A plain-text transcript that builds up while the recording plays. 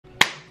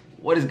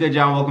What is good,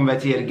 y'all? Welcome back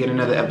to yet again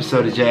another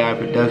episode of JI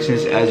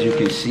Productions. As you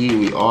can see,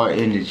 we are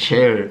in the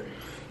chair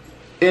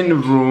in the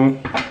room,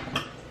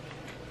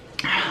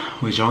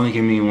 which only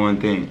can mean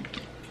one thing.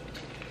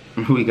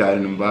 We got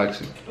an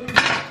unboxing.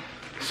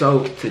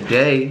 So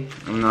today,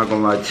 I'm not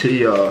gonna lie to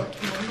y'all,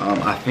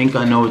 I think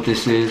I know what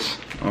this is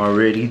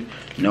already.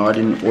 No, I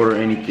didn't order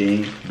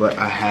anything, but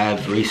I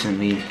have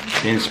recently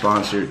been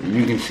sponsored. And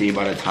you can see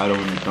by the title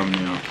and the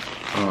thumbnail.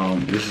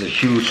 This is a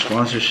huge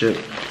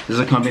sponsorship. This is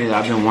a company that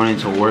I've been wanting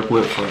to work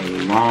with for a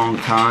long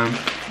time.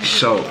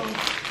 So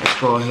let's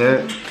go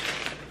ahead,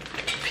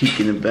 peek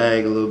in the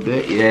bag a little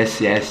bit. Yes,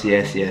 yes,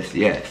 yes, yes,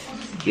 yes.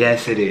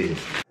 Yes, it is.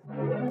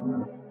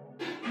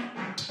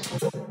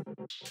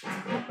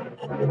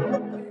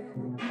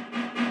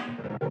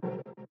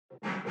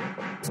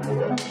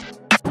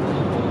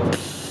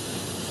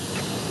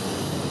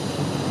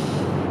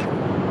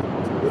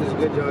 What is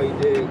good, y'all? You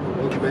dig?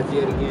 Welcome back to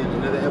yet again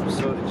another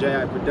episode of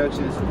JI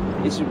Productions.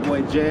 It's your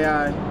boy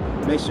JI.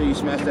 Make sure you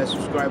smash that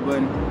subscribe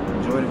button.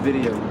 Enjoy the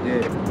video. You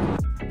dig?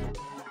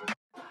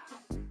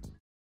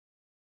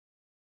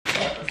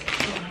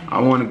 I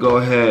want to go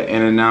ahead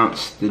and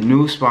announce the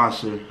new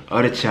sponsor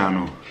of the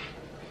channel,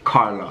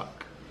 CarLock.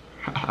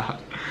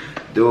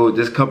 Dude,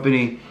 this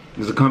company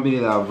is a company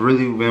that I've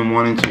really been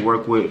wanting to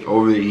work with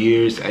over the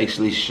years.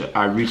 Actually,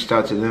 I reached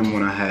out to them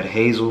when I had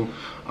Hazel.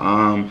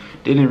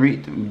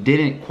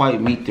 Didn't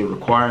quite meet the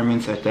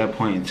requirements at that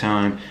point in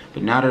time,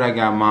 but now that I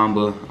got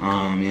Mamba,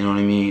 you know what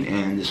I mean,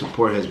 and the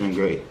support has been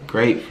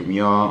great from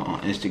y'all on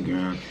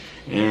Instagram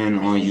and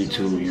on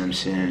YouTube. You know what I'm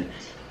saying?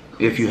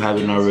 If you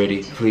haven't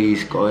already,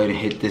 please go ahead and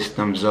hit this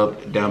thumbs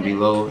up down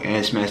below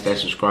and smash that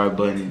subscribe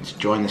button to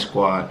join the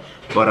squad.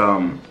 But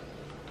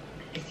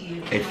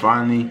they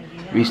finally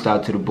reached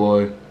out to the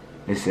boy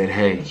and said,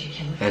 hey,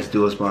 let's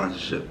do a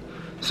sponsorship.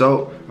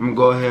 So I'm gonna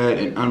go ahead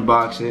and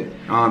unbox it.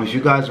 If you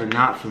guys are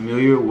not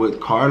familiar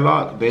with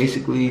CarLock,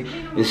 basically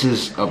this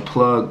is a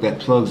plug that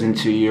plugs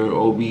into your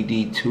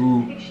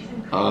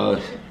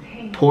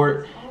OBD2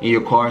 port in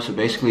your car. So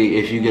basically,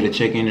 if you get a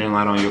check engine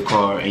light on your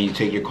car and you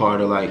take your car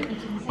to like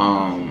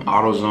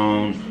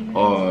AutoZone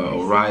or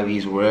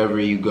O'Reilly's, wherever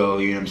you go,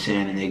 you know what I'm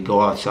saying, and they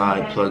go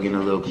outside, plug in a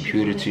little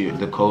computer to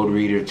the code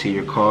reader to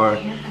your car,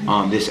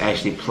 this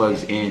actually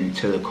plugs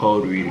into the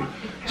code reader.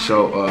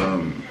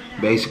 So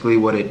basically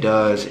what it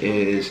does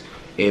is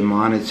it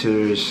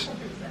monitors,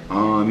 you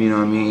know what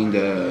I mean,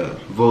 the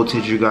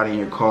voltage you got in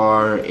your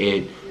car.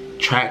 It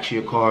tracks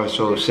your car.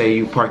 So say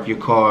you park your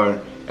car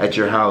at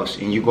your house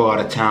and you go out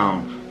of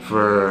town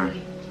for,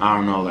 I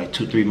don't know, like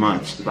 2-3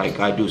 months,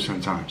 like I do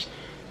sometimes.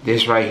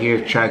 This right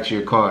here tracks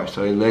your car,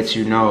 so it lets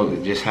you know,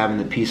 just having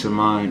the peace of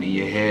mind in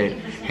your head,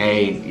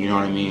 hey, you know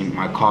what I mean,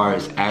 my car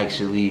is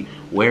actually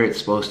where it's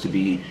supposed to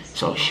be.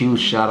 So huge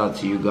shout out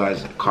to you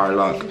guys at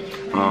CarLock.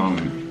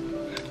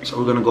 So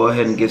we're gonna go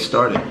ahead and get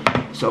started.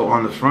 So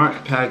on the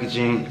front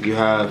packaging, you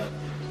have,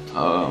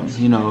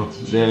 you know,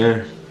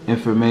 their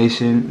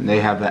information. They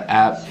have an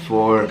app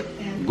for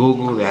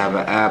Google. They have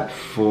an app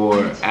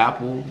for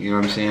Apple. You know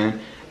what I'm saying?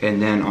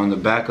 And then on the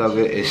back of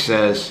it, it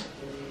says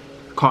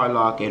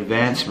CarLock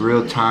Advanced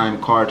Real-Time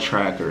Car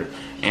Tracker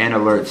and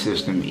Alert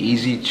System.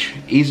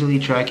 Easily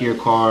track your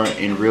car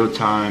in real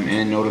time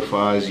and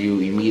notifies you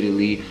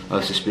immediately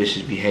of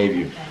suspicious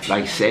behavior.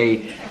 Like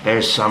say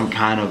there's some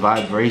kind of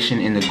vibration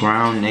in the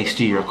ground next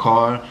to your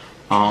car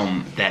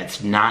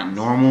that's not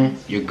normal,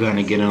 you're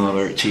gonna get an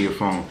alert to your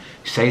phone.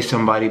 Say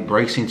somebody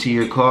breaks into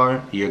your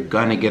car, you're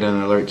gonna get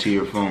an alert to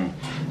your phone.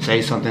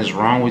 Say something's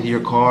wrong with your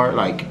car,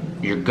 like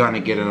you're gonna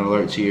get an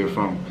alert to your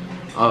phone.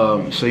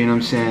 So you know what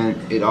I'm saying,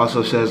 it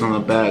also says on the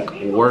back,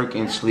 work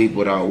and sleep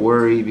without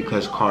worry,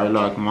 because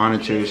CarLock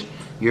monitors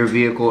your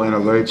vehicle and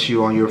alerts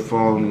you on your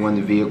phone when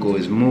the vehicle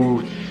is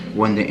moved,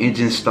 when the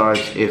engine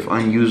starts, if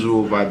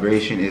unusual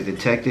vibration is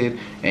detected,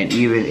 and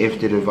even if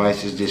the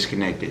device is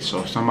disconnected.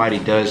 So if somebody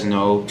does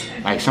know,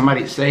 like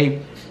somebody, say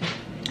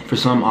for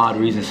some odd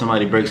reason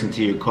somebody breaks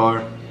into your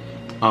car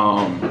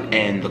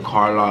and the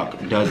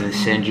CarLock doesn't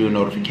send you a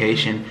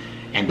notification,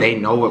 and they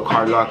know what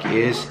CarLock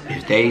is,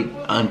 if they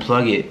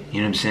unplug it, you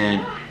know what I'm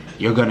saying,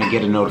 you're gonna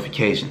get a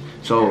notification.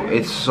 So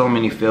it's so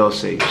many fail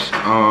safes.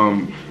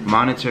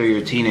 Monitor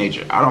your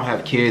teenager. I don't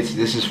have kids.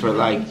 This is for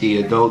like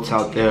the adults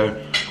out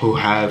there who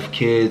have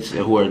kids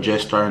who are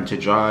just starting to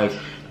drive.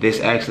 This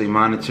actually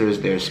monitors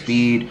their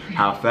speed,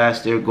 how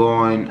fast they're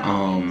going,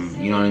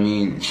 you know what I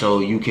mean?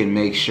 So you can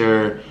make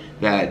sure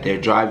that they're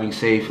driving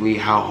safely,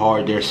 how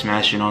hard they're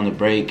smashing on the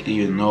brake,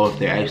 you know if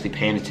they're actually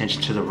paying attention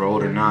to the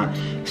road or not,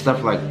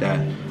 stuff like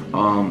that.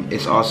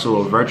 It's also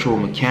a virtual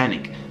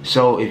mechanic.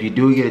 So if you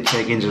do get a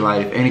check engine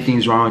light, if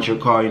anything's wrong with your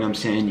car, you know what I'm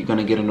saying, you're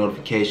gonna get a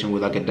notification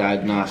with like a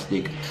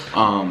diagnostic.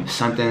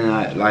 Something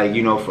that, like,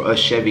 you know, for us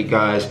Chevy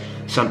guys,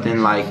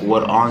 something like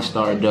what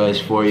OnStar does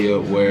for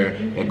you, where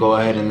they go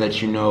ahead and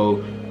let you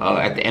know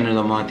at the end of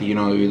the month, you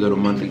know, your little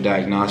monthly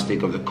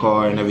diagnostic of the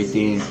car and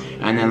everything.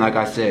 And then, like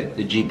I said,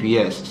 the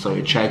GPS, so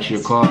it tracks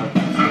your car,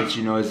 lets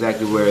you know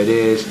exactly where it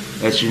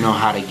is, lets you know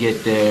how to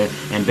get there.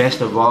 And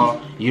best of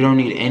all, you don't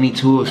need any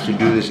tools to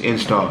do this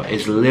install.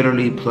 It's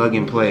literally plug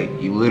and play.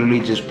 You literally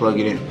just plug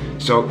it in.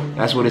 So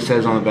that's what it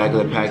says on the back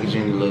of the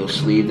packaging, the little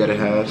sleeve that it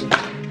has.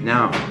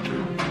 Now,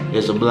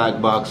 there's a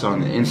black box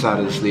on the inside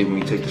of the sleeve when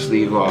you take the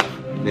sleeve off.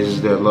 This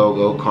is their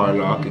logo, car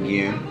lock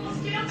again.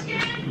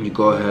 You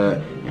go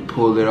ahead and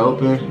pull it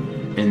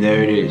open, and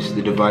there it is.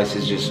 The device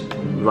is just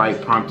right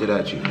prompted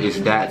at you. It's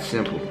that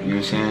simple, you know what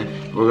I'm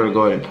saying? We're gonna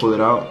go ahead and pull it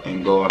out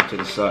and go off to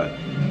the side.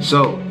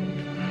 So,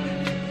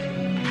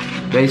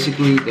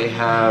 basically they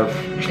have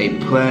a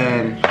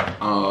plan,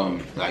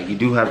 like you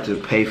do have to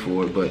pay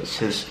for it, but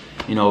since,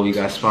 you know, we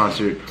got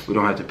sponsored, we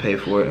don't have to pay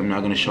for it. I'm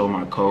not gonna show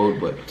my code,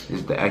 but this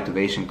is the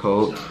activation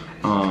code.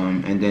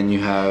 And then you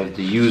have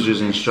the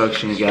user's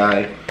instruction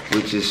guide,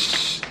 which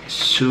is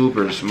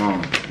super small,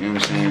 you know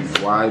what I'm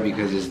saying? Why?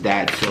 Because it's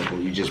that simple.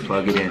 You just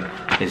plug it in.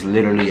 It's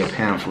literally a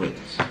pamphlet,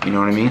 you know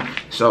what I mean?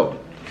 So,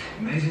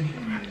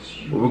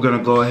 what we're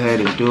gonna go ahead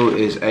and do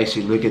is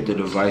actually look at the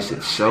device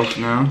itself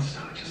now.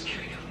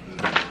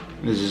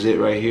 This is it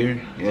right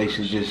here. You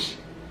actually just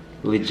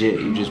legit,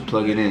 you just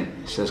plug it in.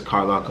 It says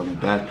car lock on the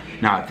back.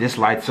 Now, if this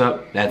lights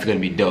up, that's gonna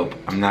be dope.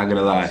 I'm not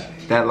gonna lie.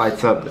 If that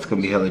lights up, that's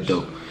gonna be hella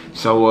dope.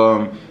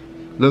 So,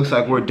 looks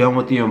like we're done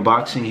with the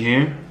unboxing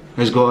here.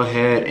 Let's go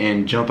ahead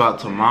and jump out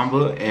to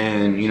Mamba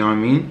and, you know what I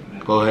mean?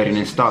 Go ahead and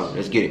install it.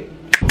 Let's get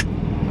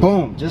it.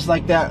 Boom, just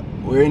like that.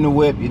 We're in the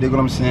whip, you dig what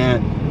I'm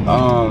saying?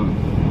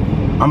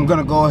 I'm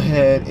gonna go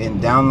ahead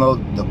and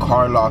download the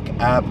car lock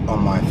app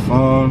on my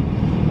phone.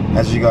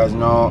 As you guys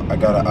know, I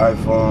got an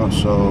iPhone,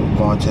 so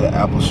going to the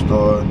Apple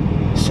Store,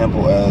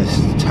 simple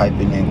as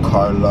typing in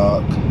car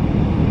lock,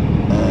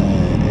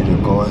 and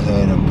it'll go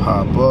ahead and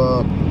pop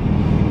up.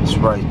 It's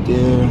right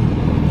there.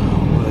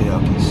 Well, y'all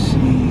can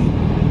see.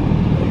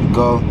 There you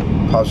go.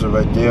 Pops it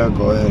right there.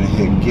 Go ahead and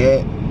hit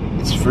get.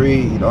 It's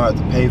free. You don't have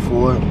to pay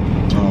for it.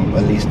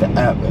 At least the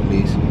app, at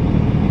least.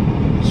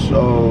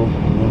 So, you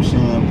know what I'm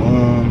saying?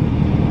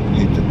 Boom.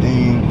 Hit the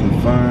thing.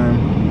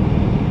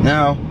 Confirm.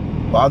 Now,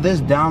 while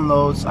this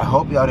downloads, I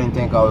hope y'all didn't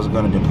think I was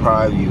gonna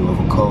deprive you of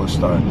a cold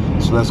start.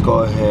 So let's go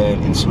ahead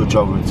and switch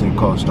over to the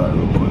cold start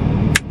real quick.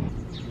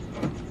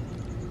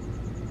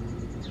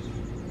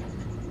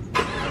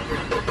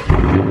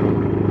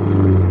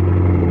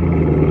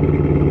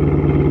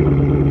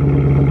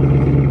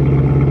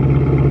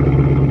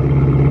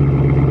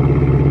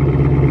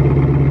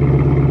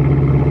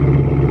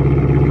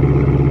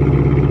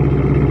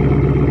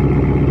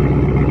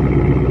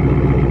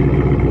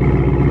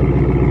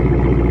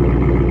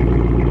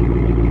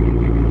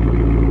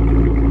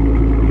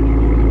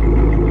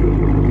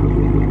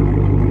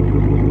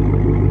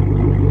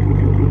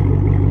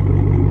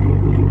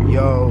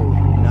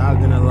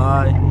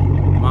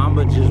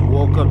 Just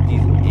woke up these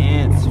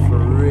ants for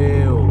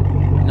real.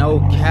 No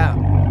cap.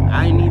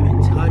 I ain't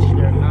even touched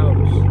their house.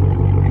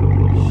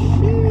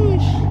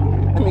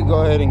 Sheesh. Let me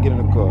go ahead and get in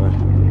the car.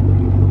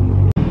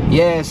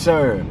 Yes,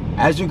 sir.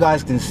 As you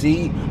guys can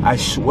see, I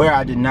swear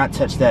I did not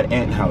touch that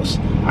ant house.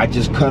 I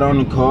just cut on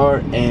the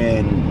car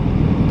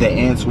and the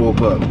ants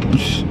woke up,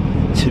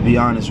 to be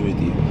honest with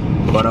you.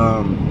 But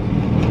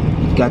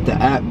got the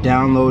app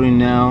downloading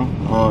now.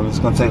 It's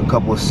gonna take a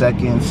couple of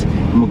seconds.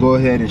 I'm gonna go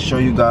ahead and show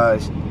you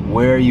guys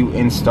where you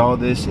install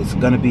this. It's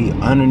gonna be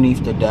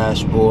underneath the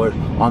dashboard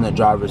on the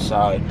driver's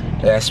side.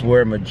 That's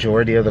where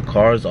majority of the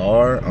cars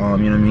are. You know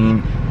what I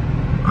mean?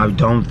 I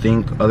don't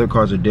think other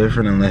cars are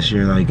different unless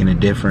you're like in a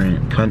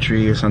different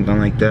country or something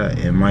like that.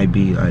 It might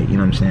be like, you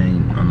know what I'm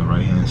saying, on the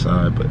right hand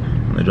side, but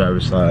on the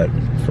driver's side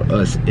for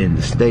us in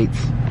the States.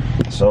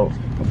 So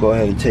I'll go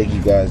ahead and take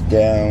you guys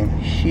down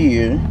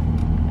here.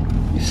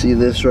 You see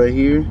this right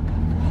here?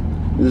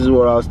 This is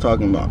what I was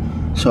talking about.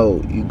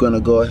 So you're gonna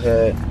go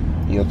ahead,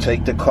 you'll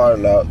take the car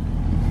lock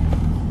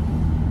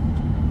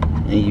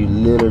and you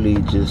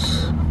literally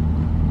just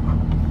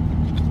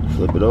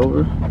flip it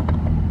over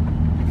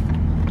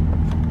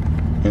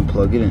and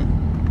plug it in.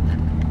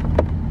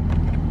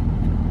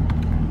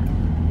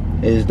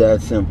 It's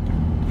that simple.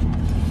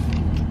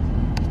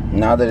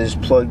 Now that it's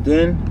plugged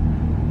in,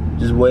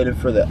 just waiting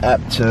for the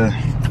app to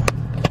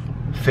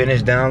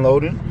finish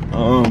downloading.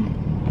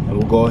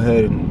 We'll go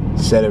ahead and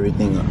set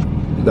everything up.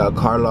 You got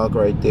car lock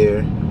right there.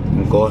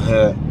 And go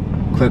ahead,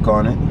 click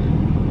on it.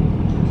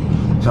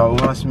 So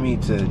it wants me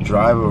to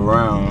drive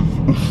around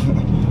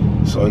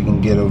so I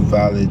can get a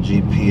valid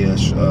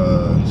GPS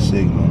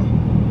signal.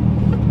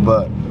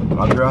 But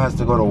my girl has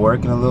to go to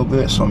work in a little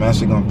bit, so I'm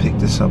actually gonna pick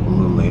this up a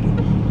little later.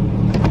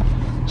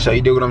 So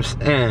you do what I'm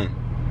saying?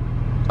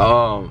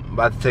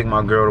 About to take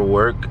my girl to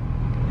work,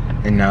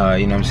 and you know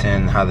what I'm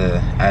saying, how the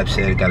app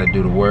said gotta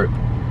do the work.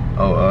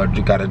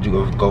 You gotta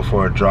go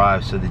for a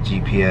drive so the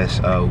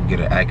GPS will get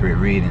an accurate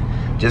reading.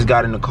 Just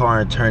got in the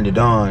car and turned it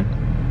on,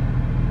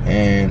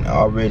 and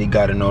already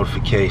got a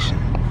notification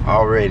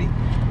already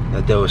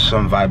that there was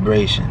some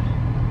vibration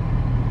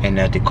and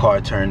that the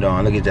car turned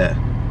on. Look at that.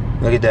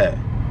 Look at that.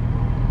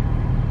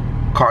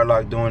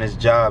 Carlock doing his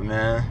job,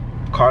 man.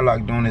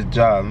 Carlock doing his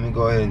job. Let me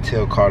go ahead and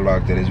tell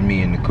Carlock that it's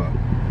me in the car.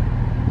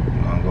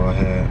 I'm gonna go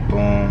ahead,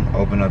 boom,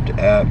 open up the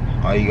app.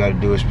 All you gotta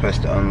do is press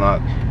the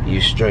unlock, and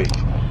you're straight.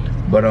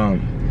 But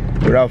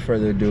without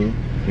further ado,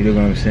 you know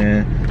what I'm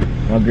saying?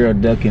 My girl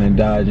ducking and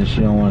dodging.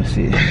 She don't want to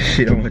see.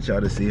 She don't want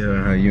y'all to see her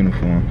in her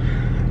uniform.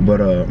 But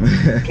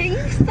can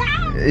you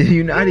stop?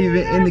 You're not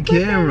even in the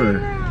camera.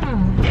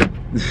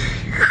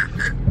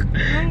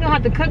 I'm gonna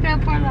have to cut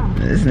that part off.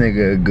 This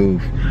nigga a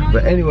goof.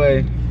 But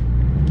anyway,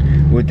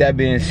 with that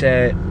being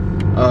said,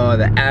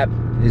 the app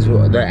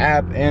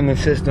and the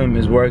system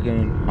is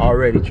working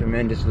already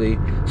tremendously.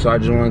 So I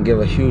just want to give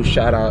a huge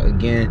shout out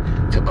again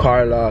to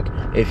Carlock.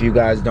 If you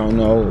guys don't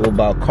know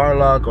about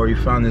Carlock, or you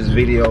found this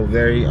video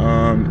very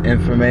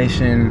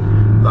information,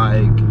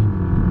 like,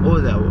 what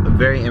was that?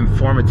 Very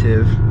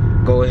informative,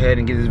 go ahead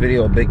and give this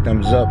video a big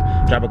thumbs up.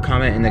 Drop a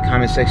comment in the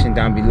comment section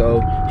down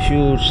below.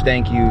 Huge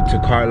thank you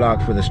to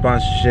Carlock for the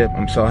sponsorship.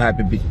 I'm so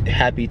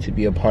happy to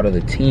be a part of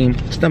the team.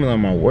 Stumbling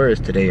on my words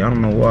today, I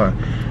don't know why.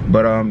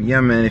 But yeah,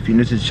 man, if you're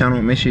new to the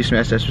channel, make sure you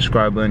smash that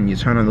subscribe button. You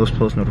turn on those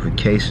post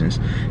notifications.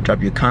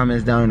 Drop your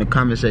comments down in the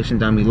comment section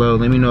down below.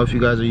 Let me know if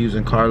you guys are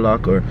using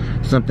Carlock or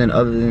something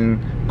other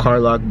than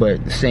Carlock, but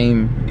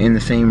in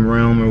the same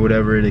realm, or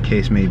whatever the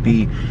case may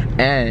be.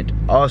 And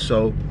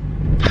also,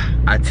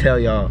 I tell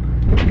y'all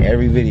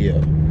every video,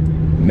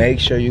 make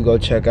sure you go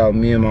check out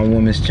me and my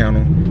woman's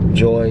channel,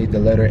 Joy, the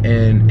letter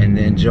N, and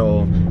then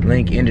Joel.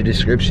 Link in the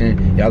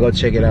description. Y'all go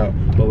check it out.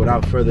 But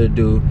without further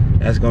ado,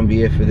 that's gonna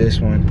be it for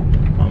this one.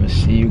 I'm gonna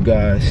see you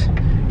guys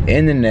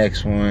in the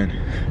next one.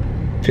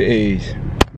 Peace.